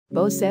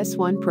Bose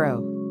S1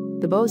 Pro.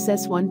 The Bose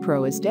S1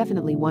 Pro is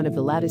definitely one of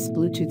the loudest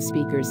Bluetooth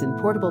speakers and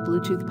portable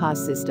Bluetooth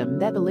POS system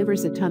that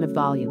delivers a ton of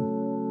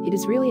volume. It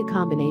is really a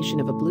combination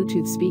of a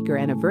Bluetooth speaker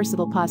and a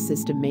versatile POS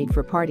system made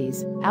for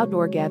parties,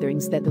 outdoor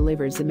gatherings that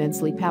delivers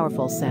immensely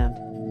powerful sound.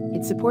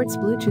 It supports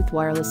Bluetooth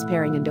wireless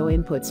pairing and DAW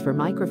inputs for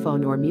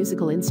microphone or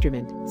musical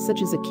instrument,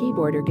 such as a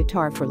keyboard or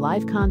guitar for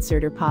live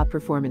concert or pop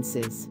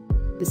performances.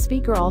 The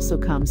speaker also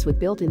comes with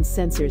built-in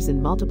sensors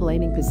and multiple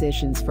aiming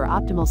positions for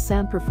optimal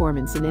sound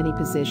performance in any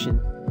position.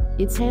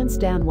 It's hands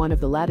down one of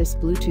the loudest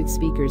Bluetooth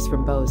speakers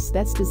from Bose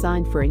that's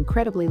designed for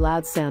incredibly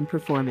loud sound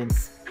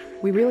performance.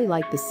 We really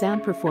like the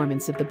sound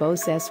performance of the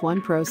Bose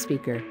S1 Pro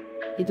speaker.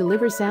 It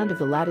delivers sound of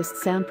the loudest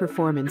sound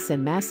performance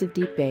and massive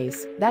deep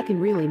bass that can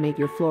really make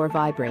your floor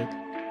vibrate.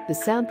 The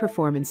sound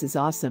performance is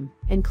awesome,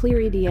 and clear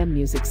EDM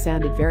music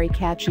sounded very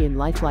catchy and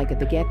lifelike at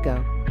the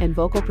get-go, and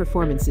vocal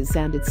performances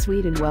sounded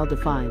sweet and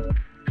well-defined.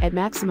 At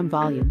maximum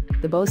volume,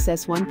 the Bose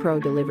S1 Pro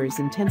delivers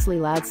intensely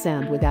loud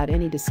sound without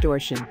any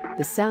distortion.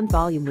 The sound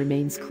volume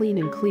remains clean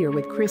and clear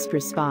with crisp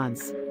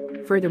response.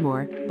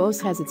 Furthermore, Bose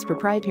has its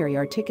proprietary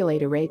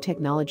articulate array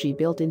technology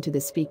built into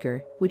the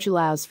speaker, which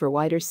allows for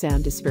wider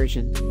sound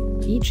dispersion.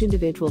 Each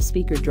individual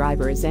speaker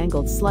driver is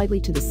angled slightly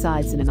to the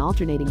sides in an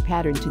alternating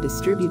pattern to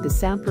distribute the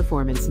sound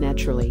performance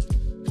naturally.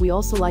 We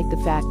also like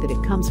the fact that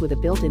it comes with a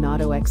built-in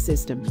Auto-X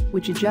system,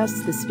 which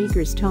adjusts the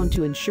speaker's tone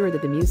to ensure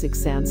that the music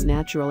sounds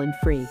natural and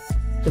free.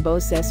 The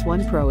Bose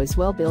S1 Pro is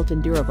well built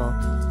and durable.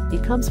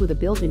 It comes with a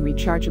built-in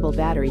rechargeable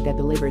battery that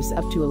delivers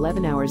up to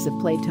 11 hours of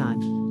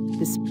playtime.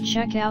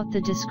 Check out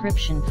the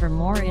description for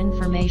more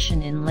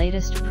information in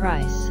latest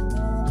price.